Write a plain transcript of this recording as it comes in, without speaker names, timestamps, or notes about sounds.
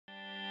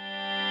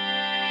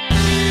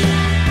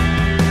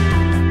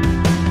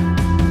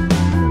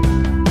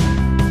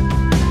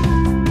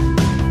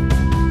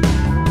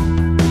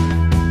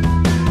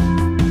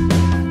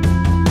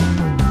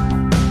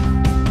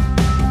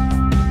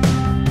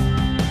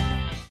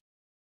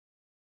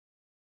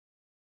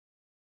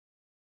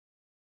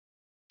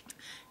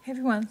Hey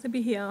everyone,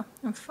 Libby here.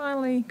 I'm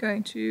finally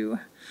going to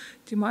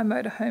do my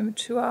motorhome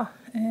tour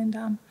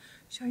and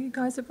show you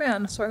guys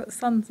around. Sorry, the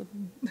sun's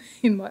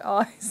in my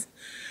eyes.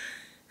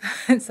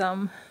 It's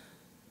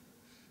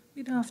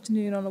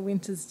mid-afternoon on a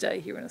winter's day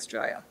here in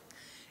Australia.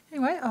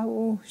 Anyway, I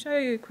will show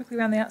you quickly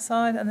around the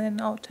outside and then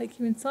I'll take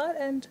you inside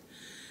and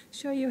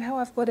show you how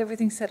I've got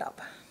everything set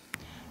up.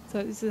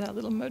 So this is our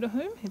little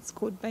motorhome. It's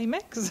called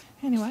Baymax.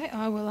 Anyway,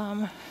 I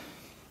will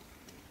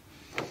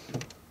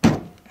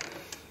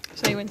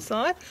show you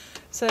inside.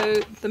 So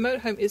the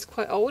motorhome is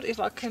quite old. If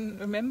I can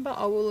remember,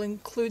 I will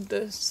include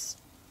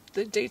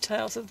the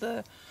details of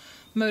the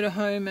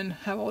motorhome and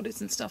how old it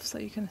is and stuff so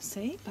you can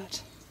see.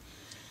 But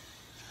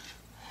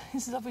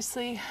this is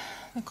obviously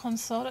the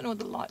console. I don't know what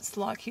the light's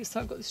like here,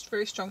 so I've got this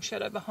very strong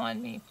shadow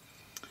behind me.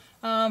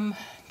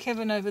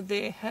 Kevin over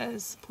there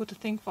has put a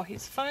thing for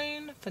his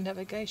phone for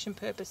navigation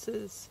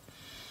purposes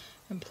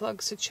and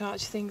plugs to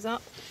charge things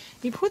up.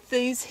 You put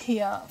these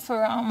here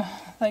for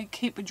they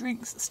keep the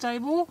drinks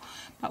stable,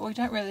 but we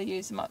don't really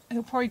use them up.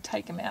 He'll probably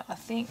take them out, I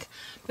think,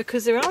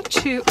 because there are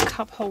two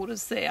cup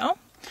holders there.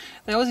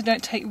 They also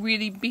don't take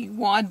really big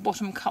wide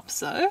bottom cups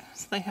though,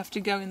 so they have to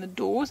go in the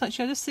doors.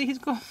 Actually, I just see he's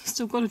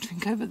still got a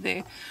drink over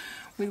there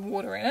with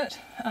water in it.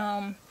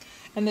 And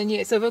then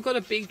yeah, so if I've got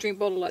a big drink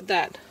bottle like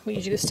that, we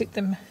usually just stick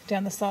them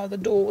down the side of the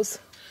doors,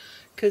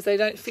 because they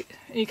don't fit,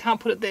 and you can't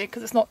put it there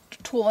because it's not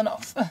tall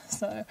enough.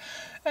 So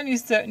only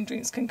certain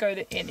drinks can go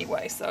there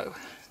anyway, so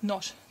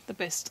not the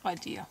best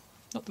idea,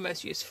 not the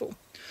most useful.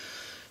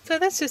 So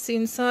that's just the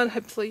inside.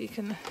 Hopefully you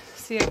can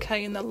see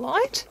okay in the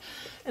light.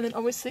 And then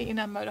obviously in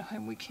our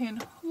motorhome we can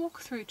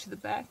walk through to the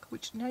back,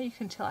 which now you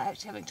can tell I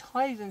actually haven't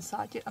tidied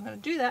inside yet. I'm going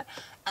to do that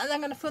and I'm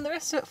going to film the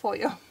rest of it for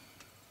you.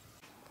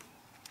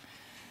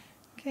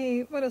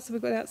 Okay, what else have we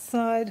got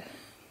outside?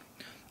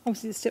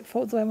 Obviously the step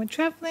folds away when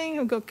travelling.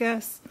 We've got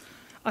gas.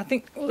 I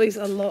think all these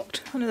are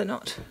locked. Oh no, they're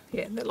not.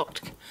 Yeah, they're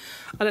locked.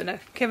 I don't know.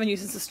 Kevin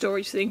uses the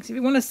storage things. If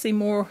you want to see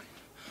more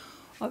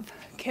of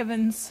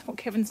what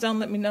Kevin's done,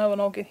 let me know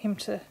and I'll get him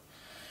to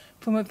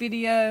film a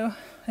video.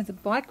 There's a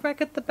bike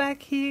rack at the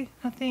back here,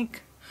 I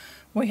think.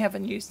 We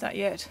haven't used that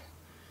yet.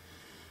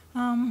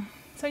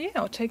 So yeah,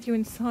 I'll take you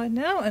inside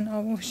now and I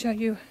will show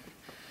you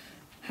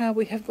how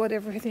we have got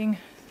everything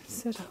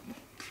set up.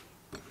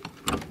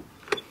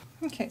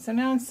 Okay, so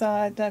now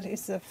inside, that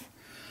is the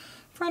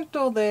front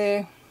door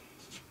there.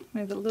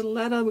 There's a little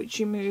ladder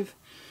which you move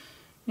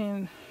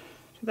in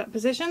to that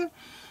position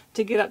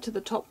to get up to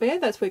the top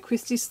bed. That's where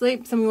Christy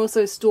sleeps, and we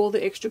also store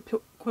the extra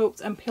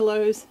quilts and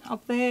pillows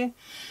up there.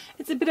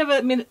 It's a bit of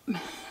a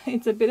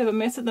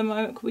mess at the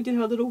moment. We did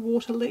have a little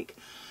water leak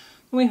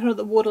when we had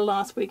the water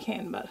last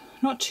weekend, but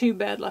not too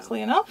bad,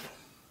 luckily enough.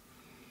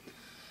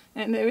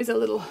 And there is a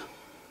little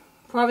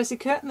privacy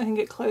curtain that can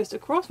get closed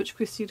across, which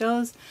Christy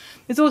does.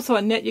 There's also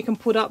a net you can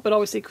put up, but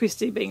obviously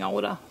Christy being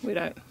older, we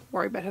don't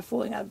worry about her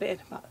falling out of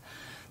bed. But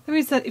there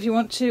is that if you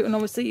want to, and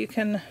obviously you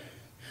can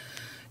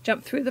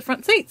jump through the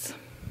front seats.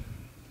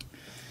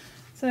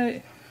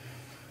 So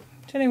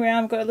turning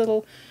around, we've got a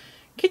little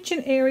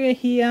kitchen area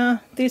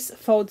here. This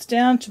folds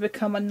down to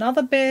become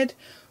another bed.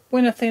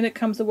 When Athena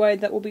comes away,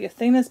 that will be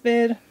Athena's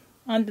bed.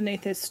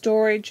 Underneath there's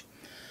storage.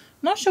 I'm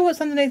not sure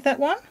what's underneath that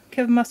one.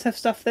 Kevin must have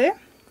stuff there.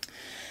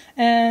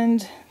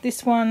 And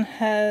this one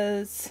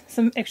has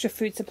some extra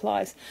food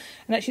supplies.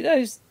 And actually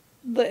those,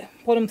 the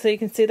bottom, so you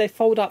can see they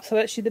fold up, so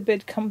actually the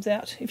bed comes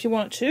out, if you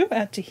want it to,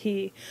 out to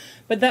here.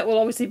 But that will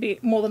obviously be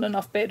more than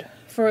enough bed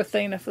for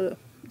Athena.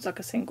 It's like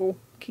a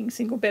king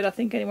single bed, I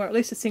think, anyway, or at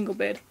least a single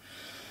bed.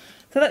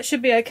 So that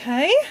should be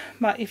okay,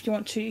 but if you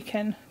want to, you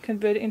can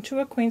convert it into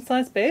a queen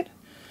size bed.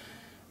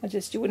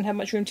 You wouldn't have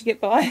much room to get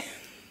by.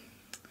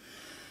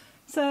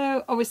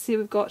 So obviously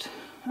we've got,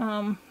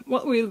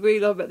 what we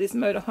really love about this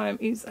motorhome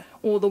is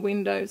all the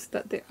windows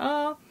that there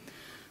are.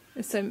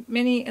 There's so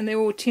many, and they're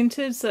all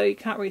tinted, so you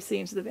can't really see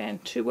into the van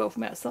too well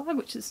from outside,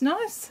 which is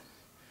nice.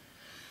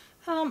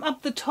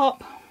 Up the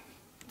top,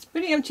 it's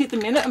pretty empty at the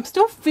minute. I'm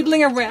still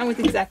fiddling around with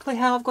exactly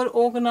how I've got it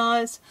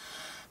organised,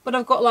 but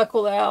I've got like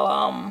all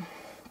our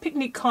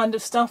picnic kind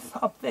of stuff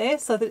up there,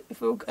 so that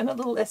if we're in a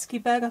little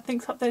esky bag, I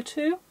think's up there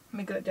too. Let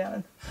me go down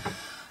and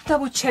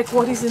double check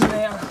what is in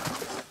there.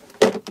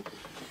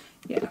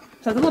 Yeah,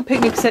 so the little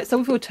picnic set,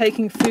 so if we're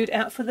taking food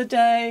out for the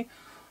day,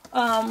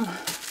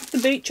 the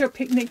beach or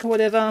picnic or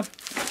whatever,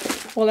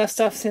 all our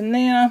stuff's in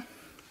there.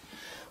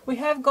 We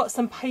have got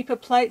some paper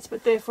plates,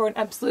 but they're for an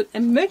absolute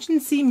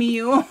emergency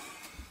meal.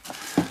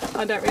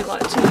 I don't really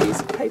like to use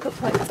paper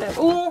plates at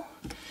all.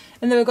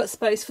 And then we've got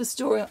space for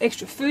storing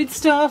extra food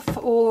stuff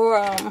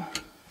or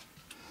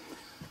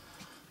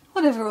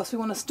whatever else we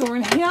want to store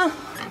in here.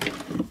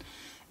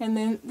 And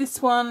then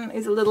this one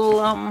is a little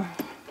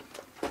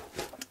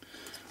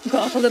we've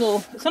got like a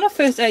little, it's not a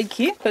first aid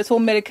kit, but it's all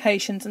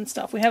medications and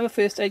stuff. We have a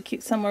first aid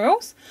kit somewhere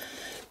else,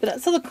 but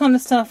that's all the kind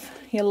of stuff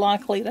you're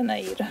likely to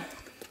need.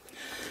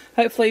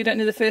 Hopefully you don't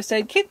need the first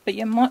aid kit, but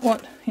you might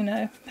want, you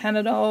know,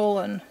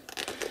 Panadol and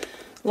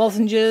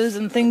lozenges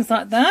and things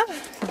like that.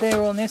 So they're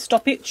all in there.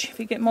 Stop itch if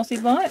you get mossy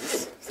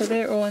bites. So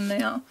they're all in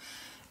there.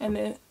 And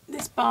then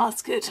this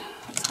basket.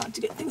 It's hard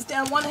to get things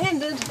down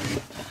one-handed,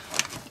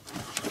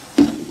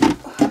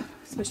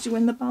 especially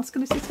when the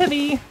basket is this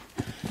heavy.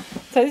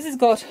 So this has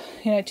got,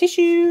 you know,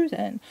 tissues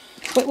and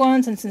wet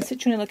ones and some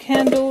citronella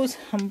candles,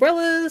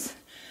 umbrellas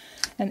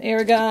and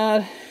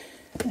AirGuard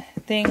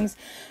things.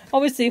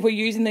 Obviously if we're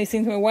using these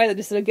things in a way they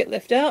just sort of get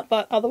left out,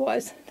 but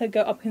otherwise they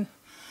go up in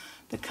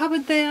the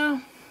cupboard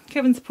there.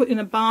 Kevin's put in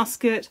a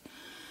basket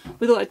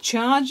with a lot of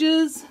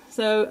chargers,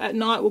 so at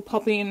night we'll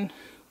pop in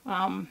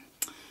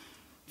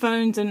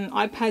phones and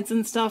iPads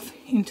and stuff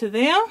into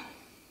there.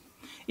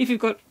 If you've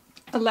got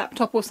a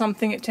laptop or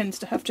something, it tends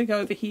to have to go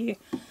over here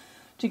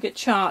to get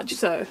charged.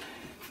 So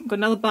I've got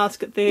another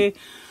basket there,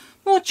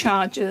 more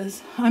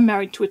chargers. I'm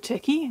married to a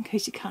techie, in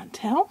case you can't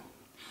tell.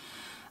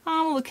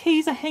 All the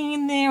keys are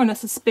hanging there, and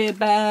that's a spare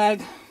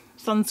bag.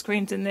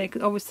 Sunscreen's in there,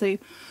 because obviously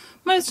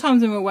most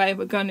times when we're away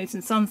we're going to need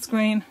some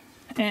sunscreen.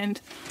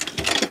 And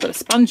I've got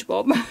a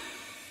SpongeBob,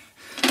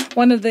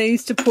 one of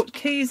these to put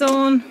keys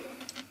on.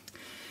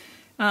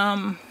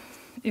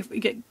 If we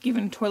get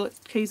given toilet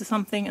keys or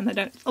something and they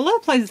don't, a lot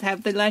of places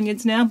have the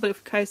lanyards now, but in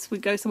case we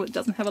go somewhere that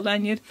doesn't have a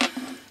lanyard,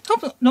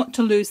 help not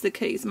to lose the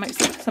keys, it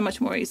makes it so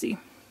much more easy.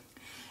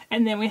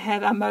 And then we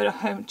have our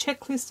motorhome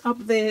checklist up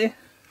there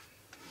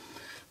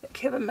that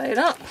Kevin made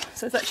up.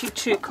 So it's actually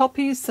 2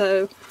 copies,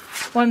 so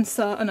one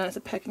side, oh no, it's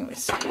a packing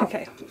list.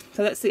 Okay,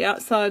 so that's the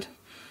outside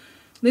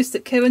list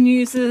that Kevin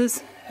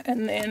uses,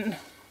 and then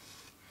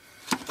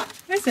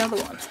where's the other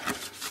one?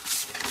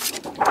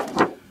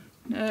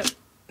 No.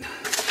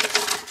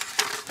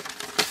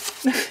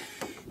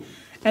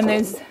 And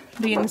there's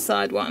the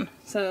inside one,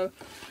 so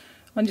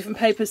on different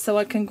papers, so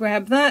I can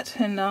grab that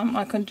and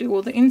I can do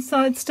all the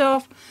inside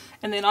stuff.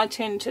 And then I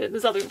tend to,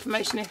 there's other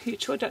information in here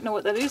too, I don't know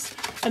what that is,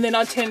 and then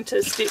I tend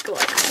to stick,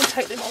 like, I'll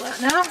take them all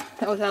out now,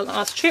 that was our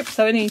last trip,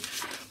 so any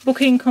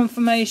booking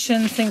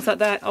confirmation, things like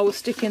that, I will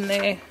stick in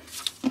there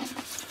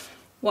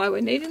why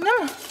we're needing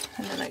them,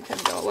 and then they can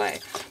go away.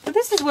 But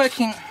this is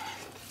working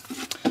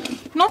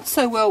not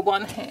so well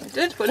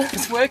one-handed, but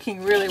it's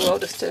working really well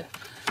just to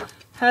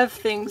have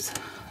things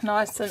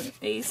nice and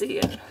easy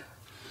and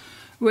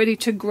ready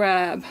to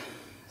grab.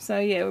 So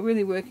yeah, we're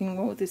really working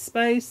well with this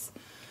space.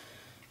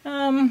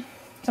 So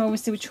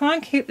obviously we try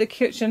and keep the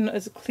kitchen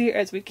as clear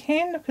as we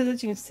can, because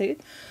as you can see,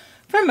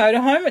 for a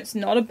motorhome it's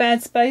not a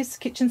bad space,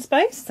 kitchen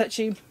space. It's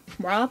actually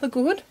rather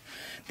good.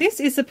 This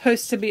is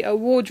supposed to be a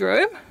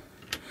wardrobe,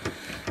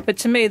 but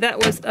to me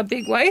that was a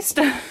big waste.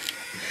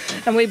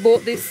 And we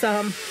bought this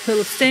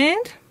little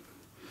stand,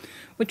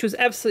 which was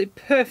absolutely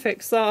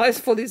perfect size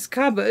for this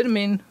cupboard. I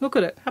mean, look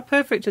at it, how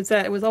perfect is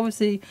that? It was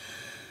obviously,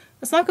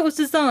 it's like it was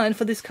designed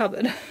for this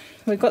cupboard.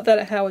 We got that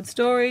at Howard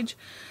Storage.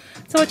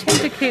 So I tend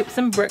to keep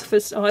some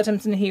breakfast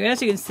items in here.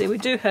 As you can see, we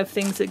do have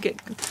things that get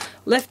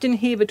left in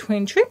here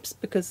between trips,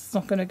 because it's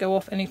not going to go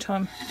off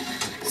anytime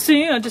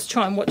soon. I just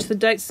try and watch the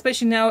dates,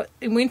 especially now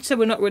in winter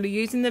we're not really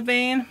using the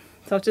van.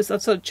 So I've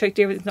sort of checked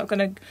everything's not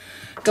going to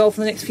go off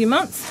for the next few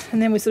months.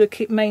 And then we sort of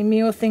keep main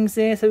meal things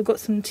there. So we've got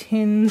some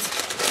tins,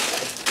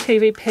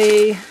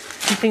 PVP,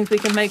 and things we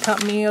can make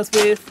up meals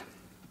with.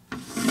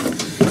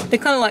 They're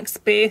kind of like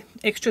spare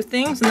extra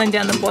things. And then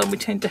down the bottom we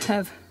tend to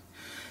have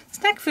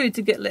snack food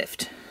to get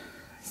left.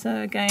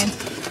 So again,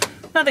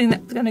 nothing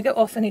that's going to go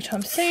off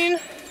anytime soon.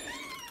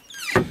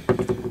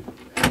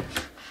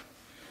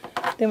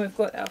 Then we've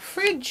got our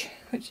fridge,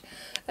 which,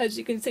 as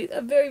you can see,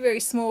 a very, very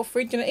small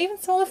fridge and an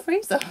even smaller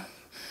freezer.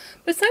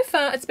 But so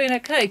far it's been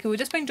okay, because we've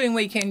just been doing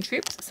weekend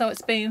trips, so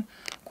it's been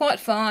quite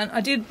fine.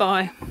 I did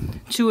buy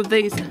 2 of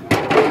these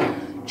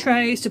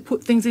trays to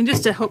put things in,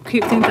 just to help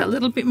keep things a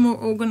little bit more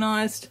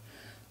organised.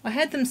 I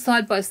had them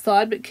side by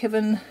side, but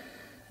Kevin,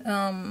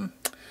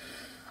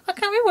 I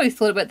can't remember what he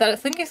thought about that. I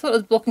think he thought it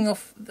was blocking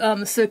off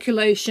the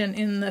circulation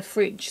in the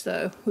fridge,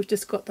 so we've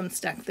just got them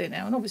stacked there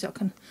now, and obviously I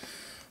can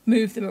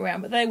move them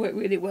around, but they work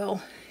really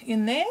well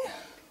in there.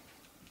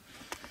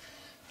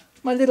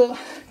 My little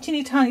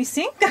teeny tiny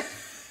sink.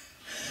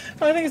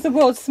 I think it's the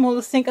world's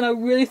smallest sink, and I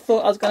really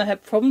thought I was going to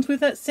have problems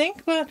with that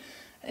sink, but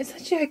it's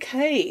actually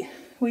okay.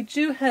 We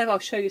do have, I'll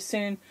show you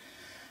soon,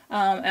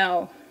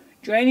 our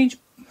drainage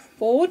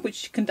board,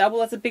 which can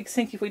double as a big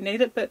sink if we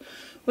need it, but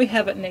we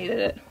haven't needed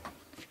it.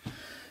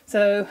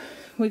 So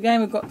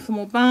again, we've got some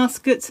more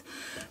baskets.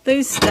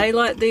 These stay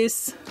like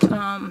this.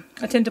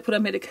 I tend to put our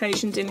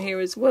medications in here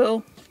as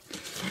well.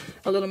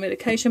 Our little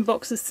medication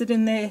boxes sit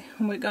in there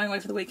when we're going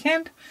away for the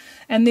weekend.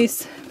 And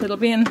this little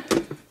bin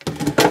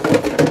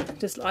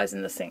just lies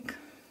in the sink.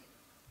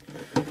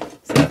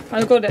 So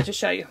I've got that to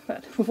show you.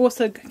 But we've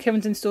also,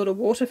 Kevin's installed a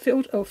water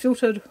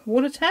filtered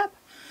water tap.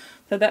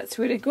 So that's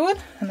really good.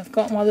 And I've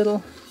got my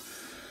little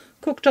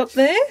cooktop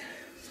there.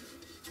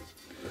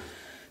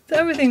 So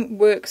everything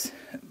works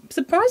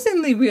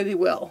surprisingly really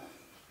well.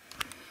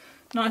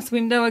 Nice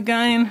window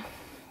again.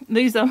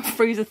 These are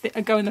freezer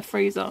go in the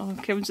freezer.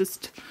 Kevin's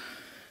just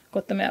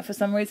got them out for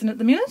some reason at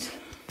the minute.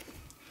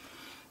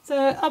 So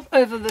up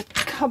over the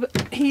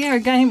cupboard here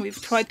again,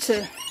 we've tried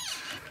to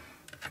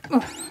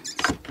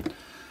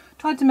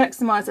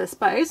maximise our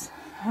space.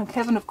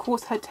 Kevin, of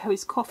course, had to have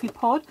his coffee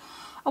pod.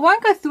 I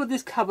won't go through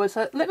this cupboard,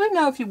 so let me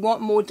know if you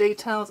want more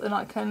details and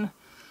I can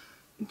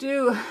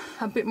do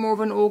a bit more of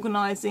an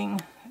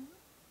organising,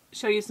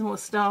 show you some more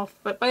stuff.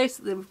 But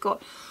basically we've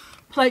got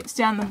plates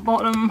down the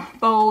bottom,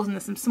 bowls, and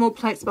there's some small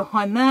plates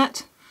behind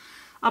that.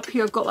 Up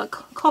here I've got like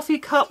coffee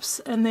cups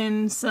and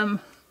then some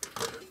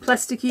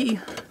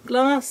plasticky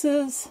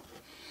glasses.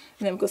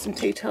 And then we've got some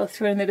tea towels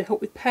thrown in there to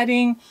help with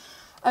padding.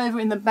 Over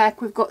in the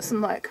back we've got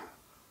some like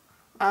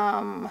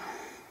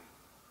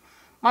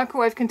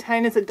microwave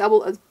containers that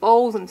double as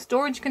bowls and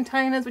storage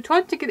containers. We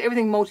tried to get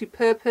everything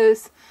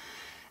multi-purpose.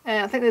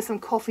 And I think there's some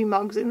coffee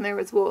mugs in there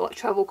as well, like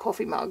travel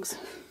coffee mugs.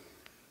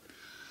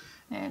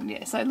 And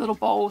yeah, so little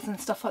bowls and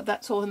stuff like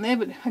that's all in there.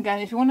 But again,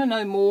 if you want to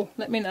know more,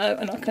 let me know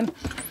and I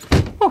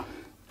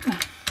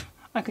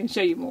can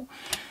show you more.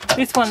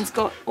 This one's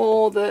got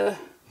all the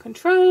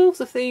controls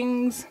of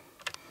things.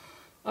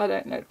 I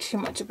don't know too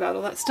much about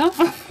all that stuff.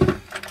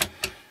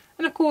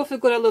 And of course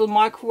we've got a little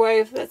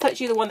microwave. That's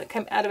actually the one that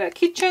came out of our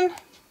kitchen.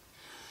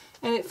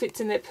 And it fits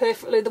in there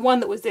perfectly. The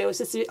one that was there was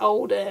just a bit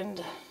old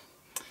and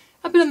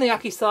a bit on the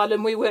yucky side,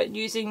 and we weren't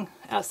using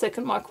our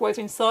second microwave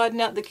inside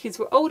now that the kids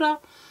were older.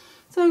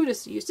 So we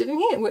just used it in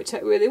here. It worked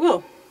out really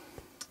well.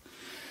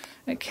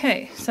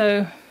 Okay,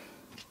 so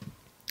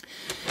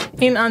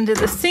in under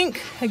the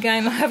sink,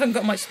 again I haven't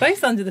got much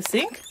space under the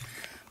sink,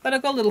 but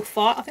I've got a little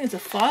file, I think it's a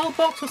file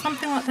box or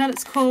something like that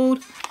it's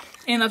called,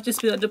 and I've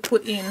just been able to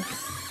put in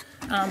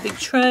a big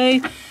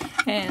tray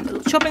and a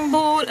little chopping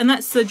board, and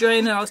that's the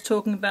drainer I was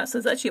talking about. So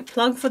there's actually a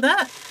plug for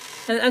that,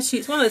 and actually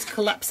it's one of those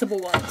collapsible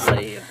ones, so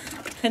you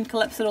can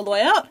collapse it all the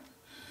way out,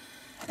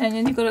 and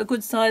then you've got a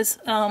good size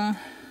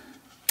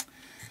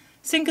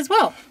sink as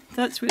well. So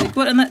that's really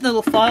good, and that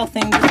little file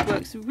thing just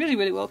works really,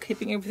 really well,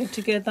 keeping everything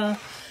together.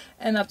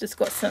 And I've just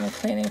got some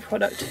cleaning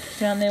product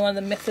down there, one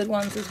of the Method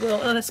ones as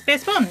well, and a spare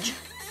sponge.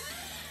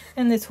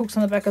 And there's hooks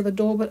on the back of the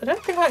door, but I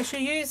don't think I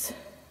actually use...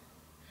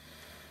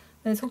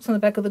 There's hooks on the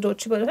back of the door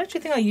too, but I don't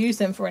actually think I use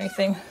them for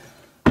anything.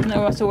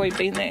 No, it's already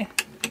been there.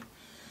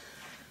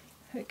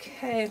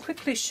 Okay,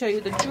 quickly show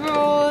you the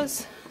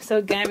drawers. So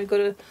again, we've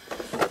got a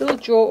little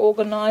drawer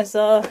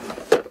organiser.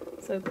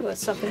 So we've got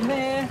stuff in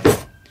there.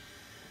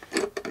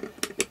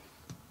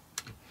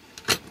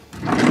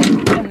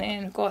 And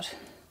then we've got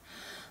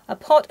a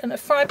pot and a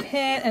fry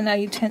pan and our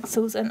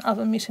utensils and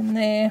oven mitt in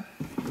there.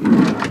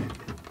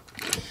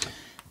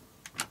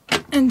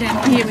 And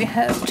down here we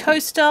have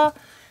toaster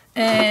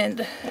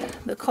and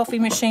the coffee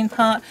machine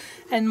part,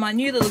 and my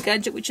new little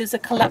gadget, which is a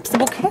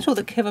collapsible kettle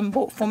that Kevin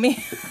bought for me.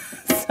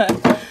 So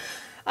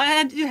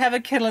I did have a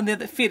kettle in there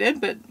that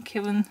fitted, but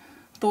Kevin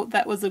thought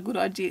that was a good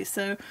idea.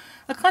 So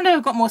I kind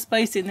of got more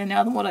space in there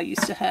now than what I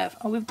used to have.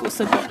 Oh, we've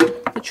also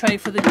got the tray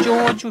for the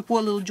George. We've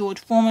bought a little George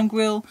Foreman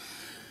grill,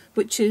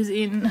 which is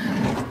in,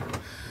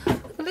 I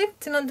believe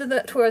it's in under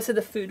that where I said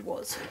the food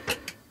was.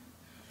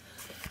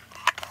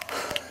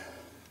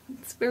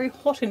 It's very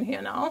hot in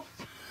here now.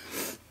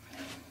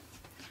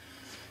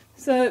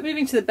 So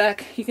moving to the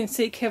back, you can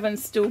see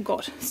Kevin's still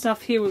got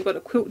stuff here. We've got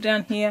a quilt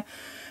down here.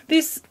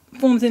 This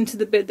forms into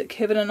the bed that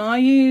Kevin and I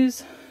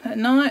use at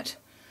night.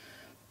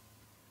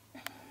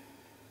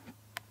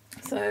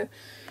 So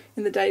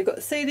in the day you've got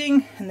the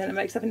seating, and then it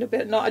makes up into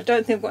bed at night. I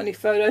don't think I've got any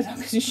photos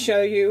I can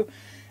show you,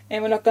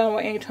 and we're not going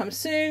away anytime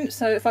soon.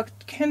 So if I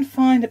can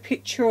find a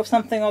picture or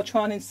something, I'll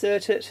try and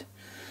insert it.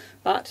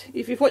 But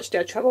if you've watched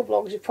our travel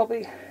vlogs, you've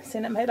probably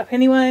seen it made up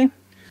anyway.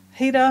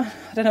 Heater,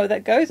 I don't know where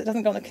that goes. It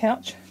doesn't go on the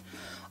couch.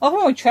 Often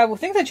when we travel,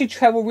 things actually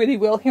travel really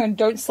well here and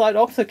don't slide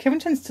off, so Kevin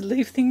tends to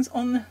leave things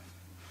on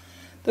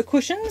the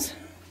cushions.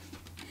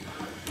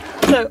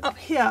 So up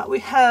here we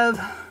have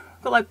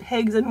got like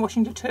pegs and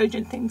washing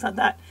detergent, things like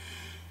that.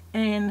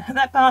 And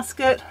that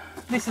basket,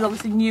 this is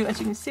obviously new, as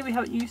you can see we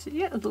haven't used it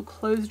yet, a little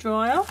clothes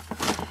dryer.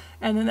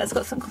 And then that's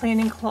got some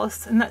cleaning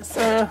cloths, and that's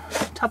a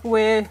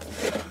Tupperware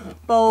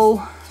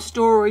bowl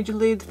storage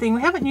lid thing.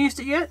 We haven't used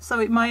it yet, so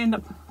it may end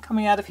up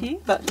coming out of here,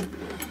 but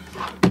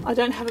I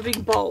don't have a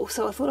big bowl,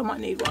 so I thought I might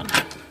need one,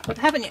 but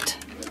I haven't yet.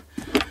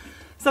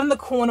 So in the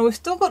corner we've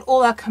still got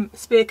all our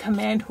spare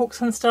command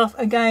hooks and stuff.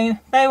 Again,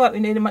 they won't be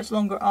needed much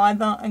longer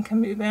either and can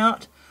move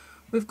out.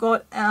 We've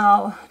got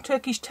our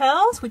Turkish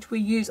towels, which we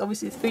use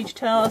obviously as beach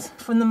towels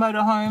from the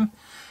motorhome.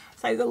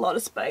 Saves a lot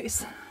of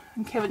space.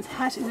 And Kevin's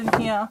hat is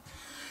in here.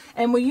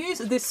 And we use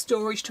this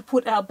storage to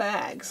put our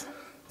bags.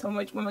 So when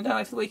we're going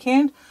away for the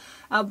weekend,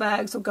 our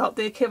bags will go up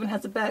there. Kevin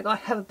has a bag, I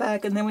have a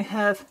bag, and then we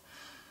have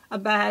a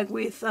bag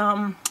with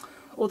all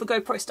the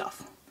GoPro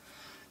stuff.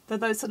 So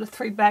those sort of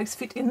 3 bags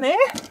fit in there.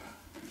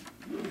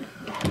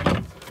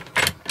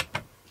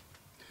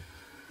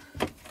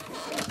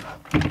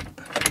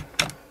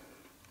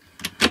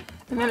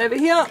 And then over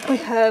here we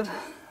have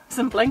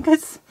some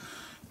blankets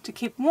to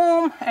keep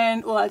warm,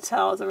 and all our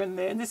towels are in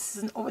there. This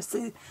isn't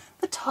obviously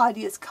the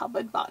tidiest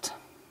cupboard, but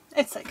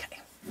it's okay.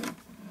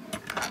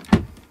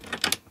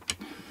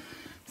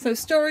 So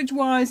storage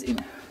wise,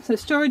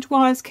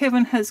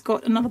 Kevin has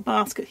got another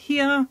basket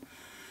here.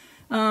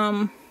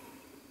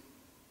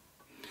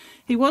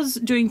 He was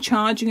doing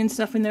charging and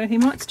stuff in there. He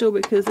might still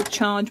because of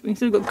charge, but he's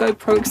still got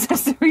GoPro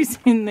accessories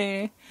in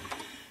there.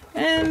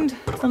 And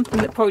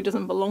something that probably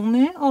doesn't belong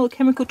there. Oh, a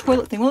chemical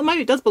toilet thing. Well,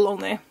 maybe it does belong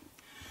there.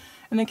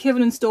 And then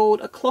Kevin installed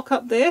a clock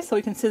up there so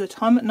he can see the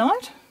time at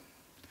night.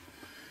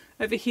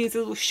 Over here's a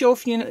little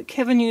shelf unit that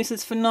Kevin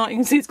uses for night. You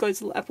can see it's got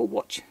his little Apple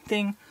Watch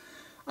thing.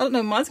 I don't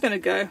know where mine's going to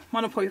go.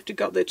 Mine will probably have to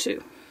go up there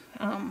too.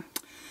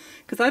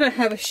 Because I don't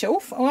have a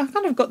shelf. Oh, I've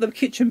kind of got the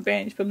kitchen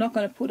bench, but I'm not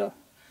going to put a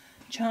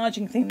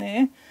charging thing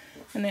there.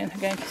 And then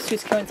again, it's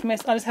just Kevin's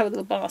mess. I just have a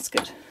little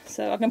basket.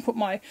 So I can put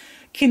my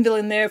Kindle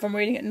in there if I'm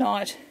reading at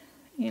night.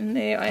 In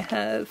there I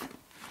have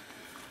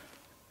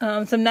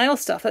some nail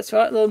stuff, that's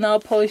right, little nail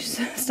polish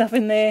stuff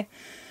in there.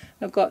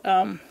 I've got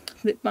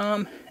lip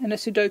balm and a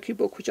Sudoku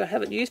book which I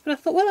haven't used, but I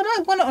thought, well, I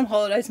might want it on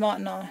holidays,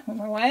 mightn't I, on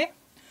my way.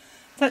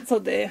 That's all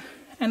there.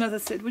 And as I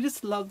said, we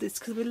just love this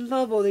because we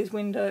love all these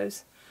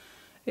windows.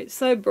 It's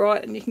so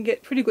bright and you can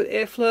get pretty good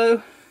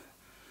airflow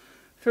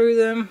through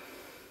them.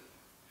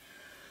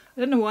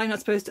 I don't know why you're not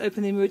supposed to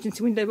open the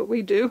emergency window, but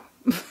we do.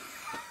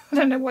 I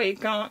don't know why you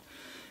can't.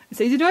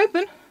 It's easy to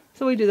open,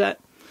 so we do that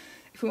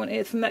if we want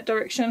air from that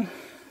direction.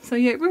 So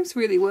yeah, it works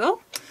really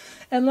well.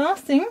 And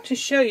last thing to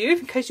show you,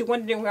 in case you're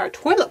wondering where our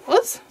toilet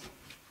was,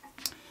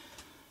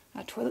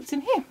 our toilet's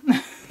in here.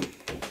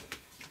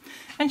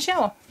 And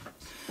shower.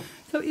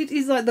 So it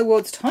is like the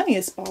world's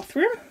tiniest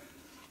bathroom.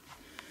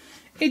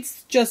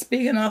 It's just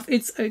big enough,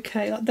 it's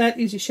okay. Like that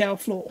is your shower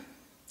floor.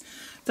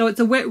 So it's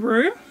a wet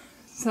room,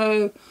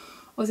 so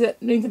obviously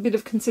that needs a bit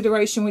of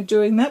consideration with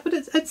doing that, but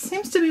it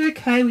seems to be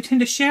okay. We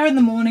tend to shower in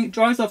the morning, it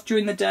dries off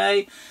during the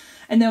day,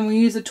 and then we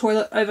use the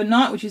toilet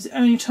overnight, which is the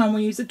only time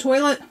we use the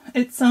toilet.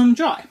 It's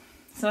dry.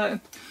 So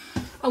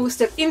I will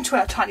step into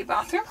our tiny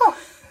bathroom. Oh,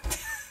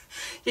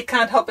 you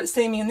can't help but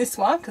see me in this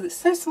one because it's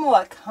so small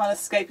I can't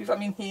escape if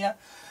I'm in here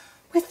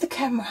with the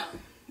camera.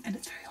 And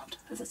it's very hot,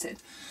 as I said.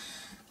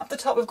 Up the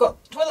top we've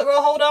got toilet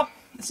roll holder.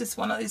 It's just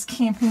one of these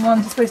camping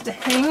ones. It's supposed to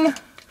hang.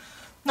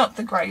 Not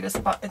the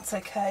greatest, but it's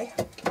okay.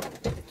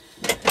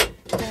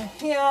 And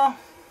here,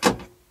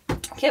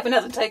 Kevin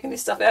hasn't taken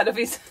this stuff out of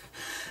his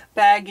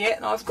bag yet,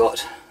 and I've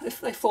got, if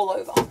they fall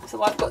over,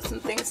 so I've got some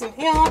things in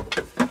here.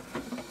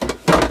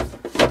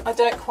 I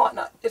don't quite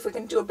know if we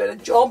can do a better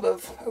job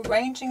of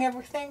arranging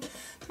everything.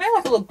 Maybe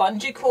like a little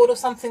bungee cord or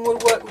something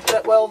would work with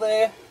that well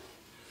there.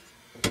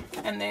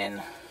 And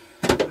then,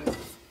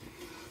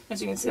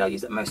 as you can see, I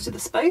use up most of the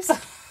space.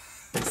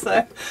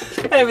 So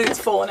everything's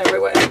falling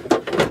everywhere.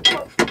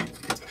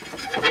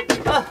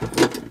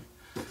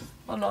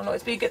 Well, not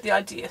noise, but you get the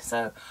idea.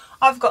 So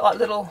I've got like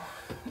little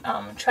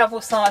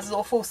travel sizes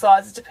or full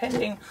sizes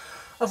depending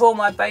of all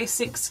my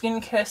basic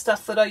skincare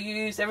stuff that I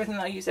use. Everything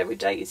that I use every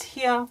day is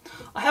here.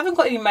 I haven't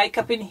got any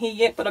makeup in here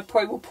yet, but I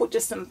probably will put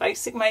just some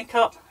basic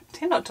makeup. I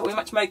tend not to wear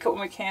much makeup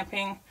when we're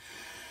camping.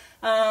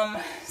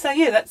 So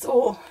yeah, that's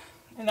all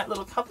in that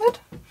little cupboard.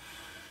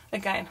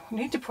 Again, we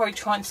need to probably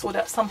try and sort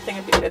out something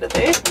a bit better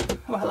there.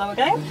 Well, hello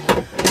again.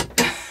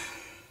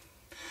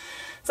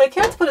 So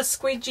Kevin's put a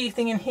squeegee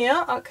thing in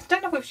here. I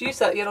don't know if we've used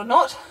that yet or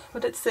not,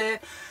 but it's there.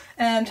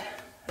 And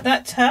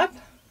that tab,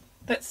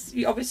 that's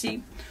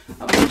obviously,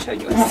 I'm going to show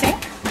you a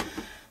sink.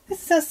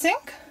 This is our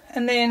sink.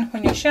 And then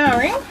when you're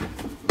showering,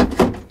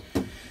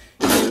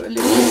 you lift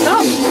this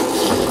up.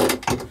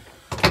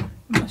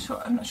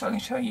 I'm not sure I can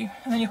show you.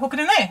 And then you hook it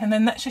in there, and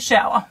then that's your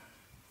shower.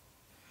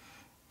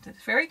 So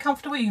it's very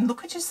comfortable. You can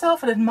look at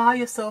yourself and admire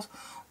yourself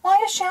while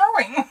you're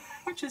showering,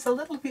 which is a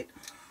little bit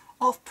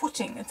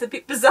off-putting. It's a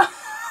bit bizarre.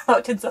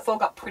 It tends to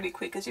fog up pretty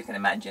quick, as you can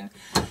imagine,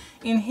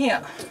 in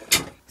here.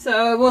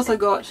 So I've also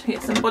got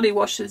some body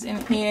washes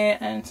in here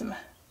and some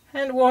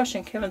hand wash,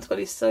 and Kevin's got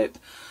his soap.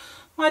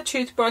 My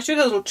toothbrush, a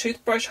little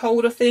toothbrush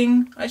holder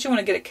thing. I actually want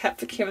to get a cap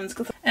for Kevin's.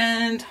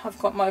 And I've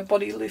got my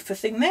body loofah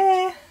thing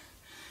there.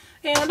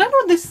 And I don't know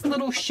what this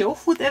little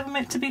shelf was ever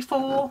meant to be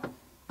for.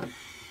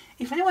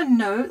 If anyone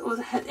knows or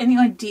has any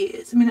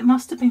ideas, I mean, it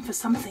must have been for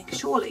something,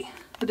 surely.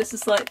 But this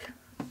is like,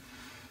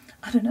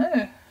 I don't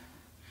know.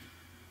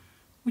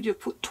 Would you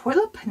have put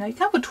toilet paper? No, you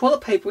can't put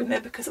toilet paper in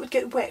there because it would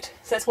get wet.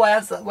 So that's why I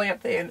was way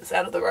up there and it's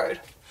out of the road.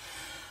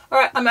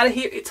 Alright, I'm out of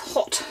here. It's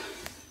hot.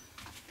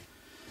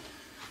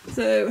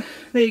 So,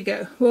 there you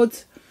go.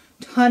 World's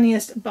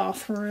tiniest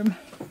bathroom.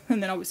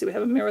 And then obviously we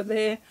have a mirror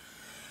there.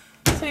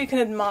 So you can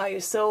admire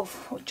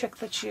yourself or check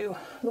that you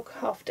look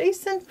half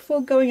decent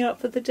before going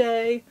out for the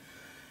day.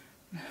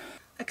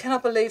 I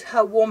cannot believe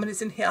how warm it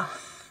is in here.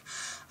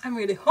 I'm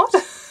really hot.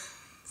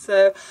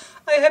 So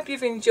I hope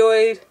you've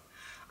enjoyed.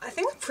 I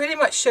think I pretty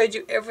much showed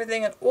you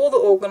everything and all the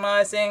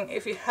organising.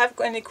 If you have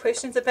got any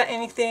questions about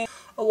anything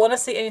or want to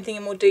see anything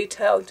in more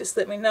detail, just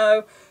let me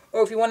know.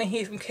 Or if you want to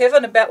hear from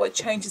Kevin about what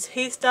changes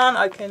he's done,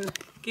 I can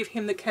give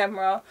him the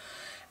camera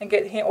and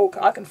get him, or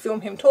I can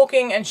film him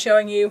talking and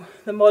showing you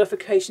the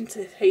modifications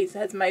that he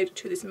has made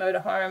to this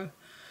motorhome.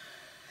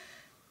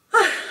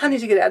 I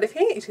need to get out of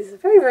here. It is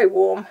very, very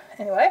warm.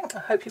 Anyway, I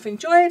hope you've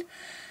enjoyed,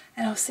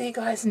 and I'll see you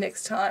guys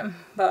next time.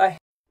 Bye.